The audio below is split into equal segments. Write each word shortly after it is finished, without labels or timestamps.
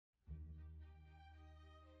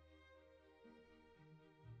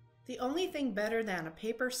The only thing better than a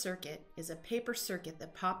paper circuit is a paper circuit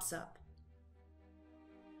that pops up.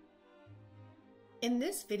 In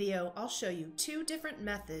this video, I'll show you two different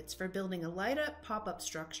methods for building a light-up pop-up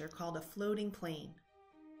structure called a floating plane.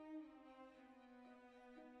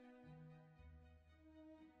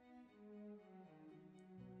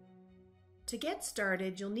 To get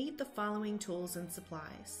started, you'll need the following tools and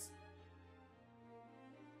supplies.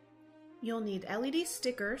 You'll need LED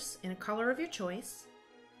stickers in a color of your choice,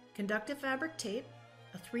 conductive fabric tape,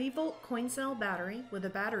 a 3-volt coin cell battery with a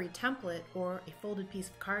battery template or a folded piece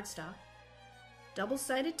of cardstock,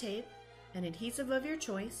 double-sided tape, an adhesive of your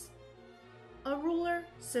choice, a ruler,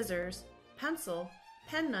 scissors, pencil,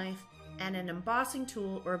 penknife, and an embossing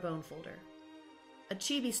tool or bone folder. A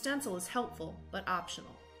chibi stencil is helpful, but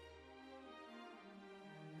optional.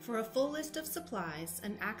 For a full list of supplies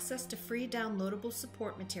and access to free downloadable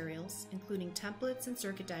support materials, including templates and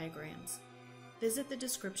circuit diagrams, visit the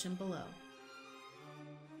description below.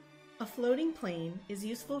 A floating plane is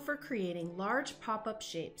useful for creating large pop-up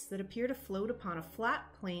shapes that appear to float upon a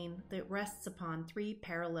flat plane that rests upon 3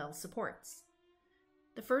 parallel supports.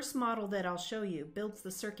 The first model that I'll show you builds the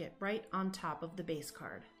circuit right on top of the base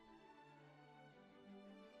card.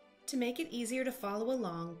 To make it easier to follow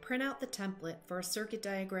along, print out the template for a circuit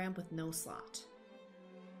diagram with no slot.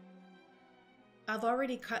 I've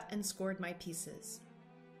already cut and scored my pieces.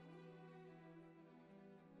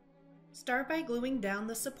 Start by gluing down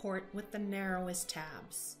the support with the narrowest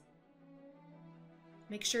tabs.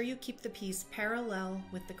 Make sure you keep the piece parallel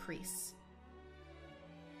with the crease.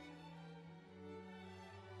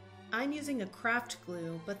 I'm using a craft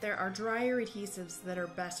glue, but there are drier adhesives that are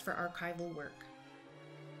best for archival work.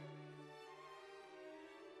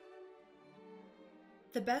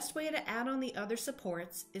 The best way to add on the other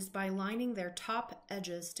supports is by lining their top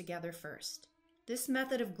edges together first. This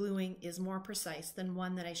method of gluing is more precise than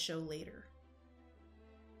one that I show later.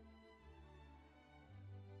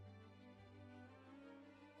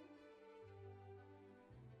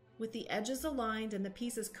 With the edges aligned and the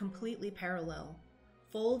pieces completely parallel,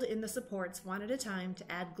 fold in the supports one at a time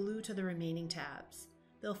to add glue to the remaining tabs.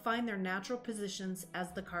 They'll find their natural positions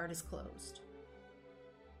as the card is closed.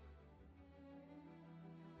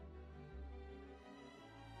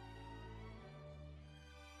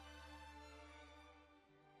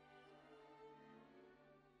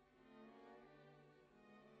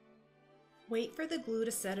 Wait for the glue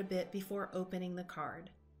to set a bit before opening the card.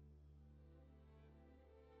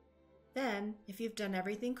 Then, if you've done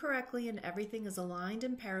everything correctly and everything is aligned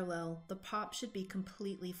and parallel, the pop should be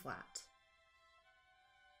completely flat.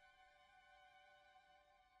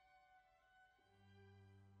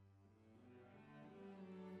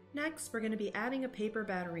 Next, we're going to be adding a paper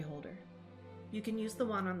battery holder. You can use the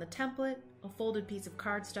one on the template, a folded piece of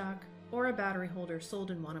cardstock, or a battery holder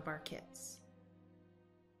sold in one of our kits.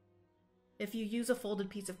 If you use a folded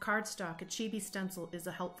piece of cardstock, a chibi stencil is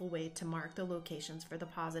a helpful way to mark the locations for the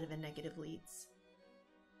positive and negative leads.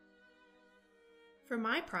 For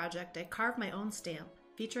my project, I carved my own stamp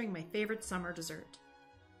featuring my favorite summer dessert.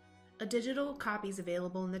 A digital copy is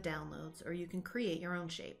available in the downloads, or you can create your own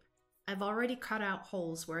shape. I've already cut out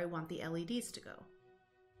holes where I want the LEDs to go.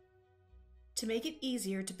 To make it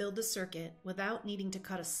easier to build the circuit without needing to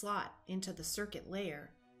cut a slot into the circuit layer,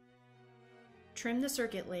 trim the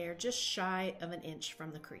circuit layer just shy of 1 inch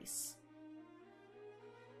from the crease.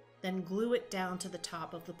 Then glue it down to the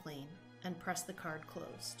top of the plane and press the card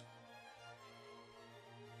closed.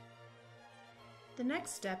 The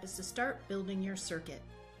next step is to start building your circuit.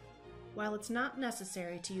 While it's not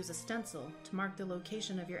necessary to use a stencil to mark the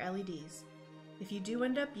location of your LEDs, if you do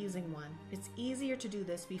end up using one, it's easier to do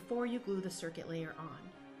this before you glue the circuit layer on.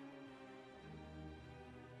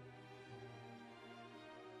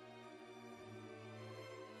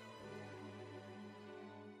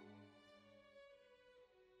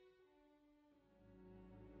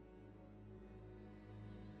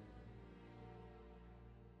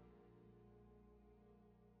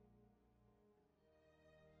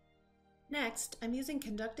 Next, I'm using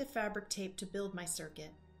conductive fabric tape to build my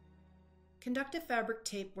circuit. Conductive fabric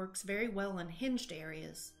tape works very well on hinged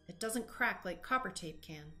areas. It doesn't crack like copper tape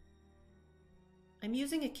can. I'm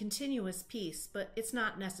using a continuous piece, but it's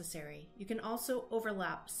not necessary. You can also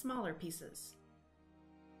overlap smaller pieces.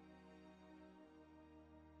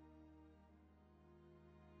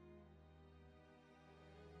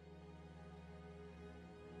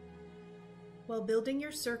 While building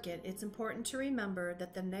your circuit, it's important to remember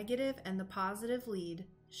that the negative and the positive lead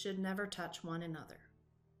should never touch one another.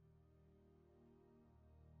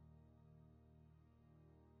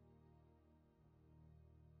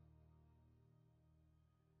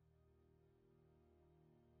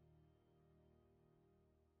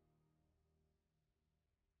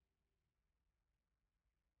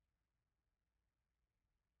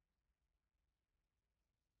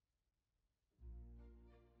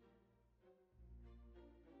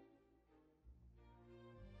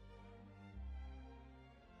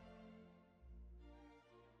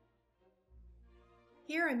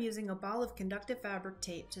 Here I'm using a ball of conductive fabric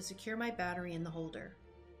tape to secure my battery in the holder.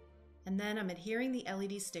 And then I'm adhering the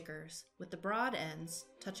LED stickers with the broad ends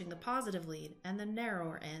touching the positive lead and the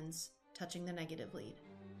narrower ends touching the negative lead.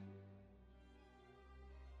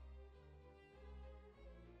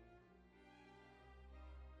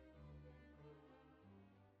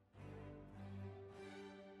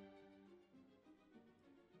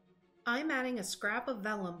 I'm adding a scrap of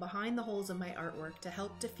vellum behind the holes of my artwork to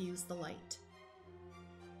help diffuse the light.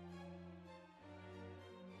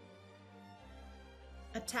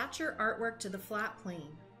 Attach your artwork to the flat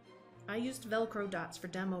plane. I used Velcro dots for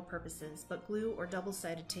demo purposes, but glue or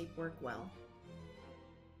double-sided tape work well.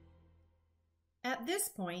 At this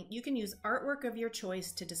point, you can use artwork of your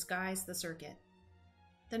choice to disguise the circuit.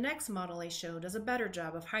 The next model I show does a better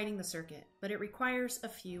job of hiding the circuit, but it requires a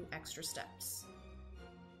few extra steps.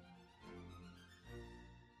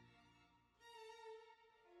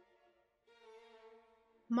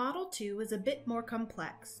 Model 2 is a bit more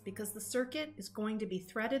complex because the circuit is going to be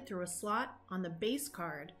threaded through a slot on the base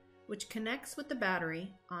card, which connects with the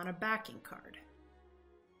battery on a backing card.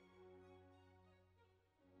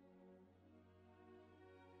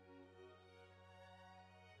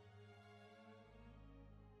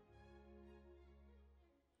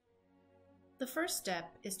 The first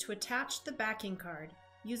step is to attach the backing card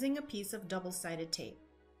using a piece of double-sided tape.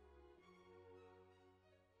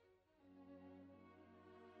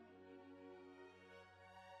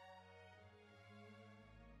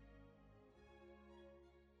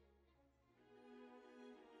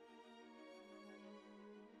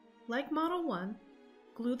 Like Model 1,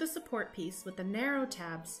 glue the support piece with the narrow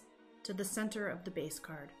tabs to the center of the base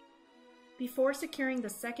card. Before securing the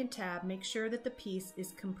second tab, make sure that the piece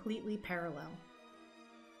is completely parallel.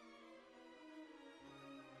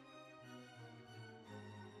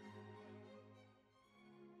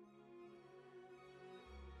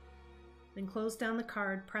 Then close down the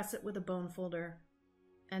card, press it with a bone folder,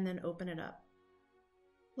 and then open it up.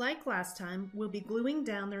 Like last time, we'll be gluing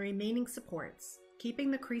down the remaining supports,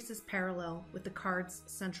 keeping the creases parallel with the card's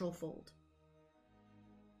central fold.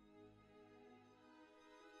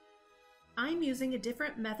 I'm using a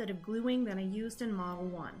different method of gluing than I used in Model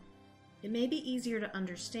 1. It may be easier to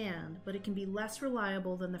understand, but it can be less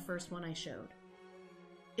reliable than the first one I showed.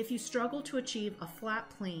 If you struggle to achieve a flat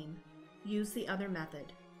plane, use the other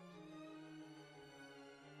method.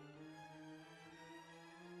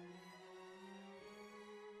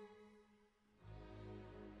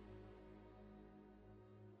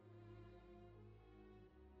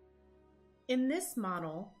 In this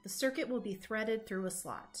model, the circuit will be threaded through a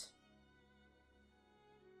slot.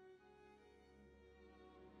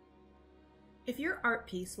 If your art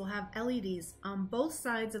piece will have LEDs on both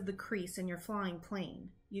sides of the crease in your flying plane,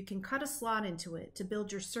 you can cut a slot into it to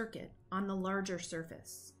build your circuit on the larger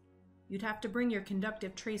surface. You'd have to bring your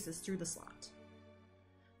conductive traces through the slot.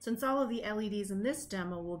 Since all of the LEDs in this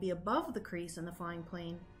demo will be above the crease in the flying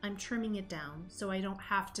plane, I'm trimming it down so I don't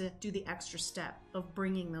have to do the extra step of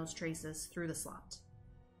bringing those traces through the slot.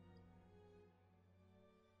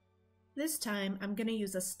 This time I'm going to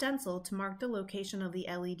use a stencil to mark the location of the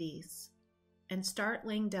LEDs and start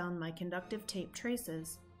laying down my conductive tape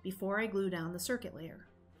traces before I glue down the circuit layer.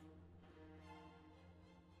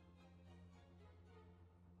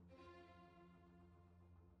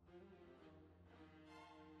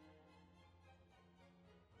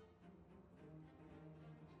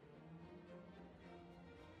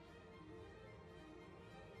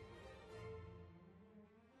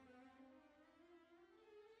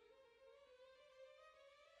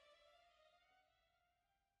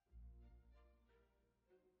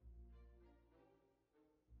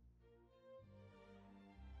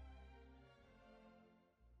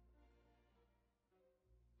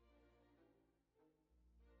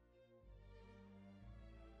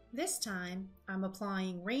 This time, I'm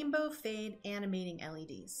applying Rainbow Fade Animating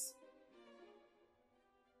LEDs.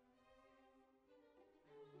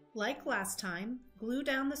 Like last time, glue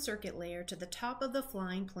down the circuit layer to the top of the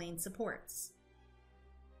flying plane supports.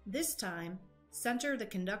 This time, center the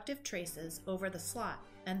conductive traces over the slot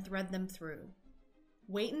and thread them through.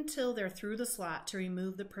 Wait until they're through the slot to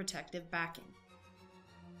remove the protective backing.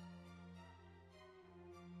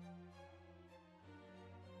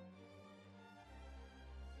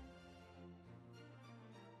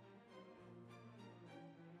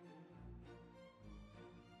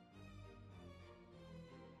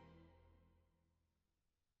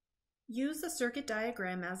 Use the circuit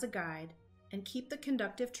diagram as a guide and keep the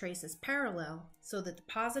conductive traces parallel so that the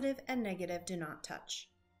positive and negative do not touch.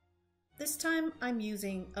 This time I'm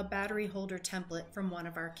using a battery holder template from one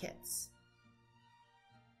of our kits.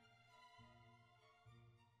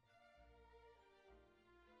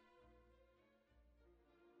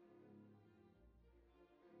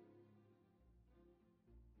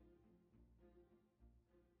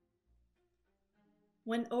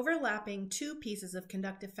 When overlapping two pieces of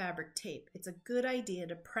conductive fabric tape, it's a good idea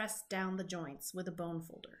to press down the joints with a bone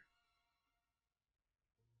folder.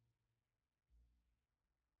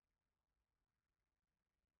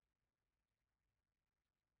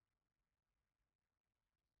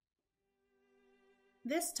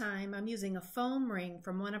 This time I'm using a foam ring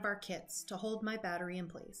from one of our kits to hold my battery in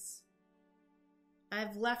place.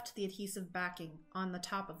 I've left the adhesive backing on the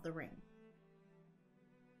top of the ring.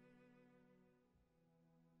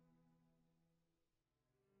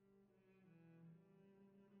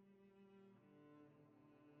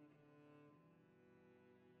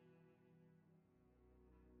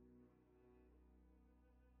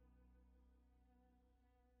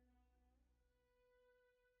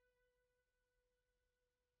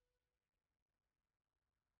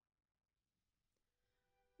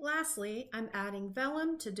 Lastly, I'm adding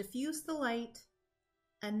vellum to diffuse the light,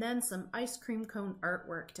 and then some ice cream cone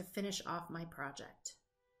artwork to finish off my project.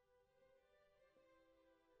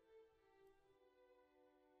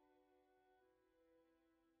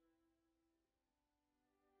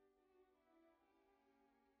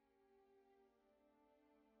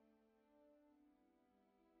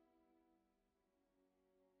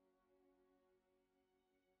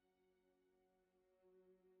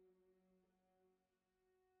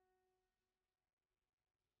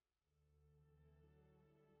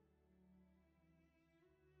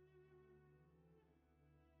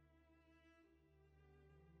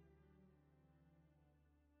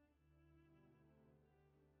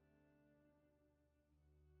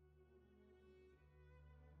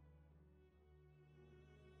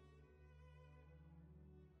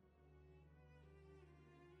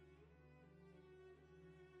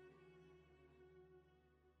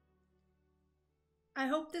 I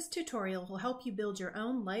hope this tutorial will help you build your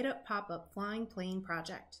own light-up pop-up flying plane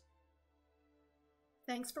project.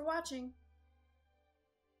 Thanks for watching.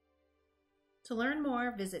 To learn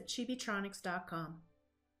more, visit Chibitronics.com.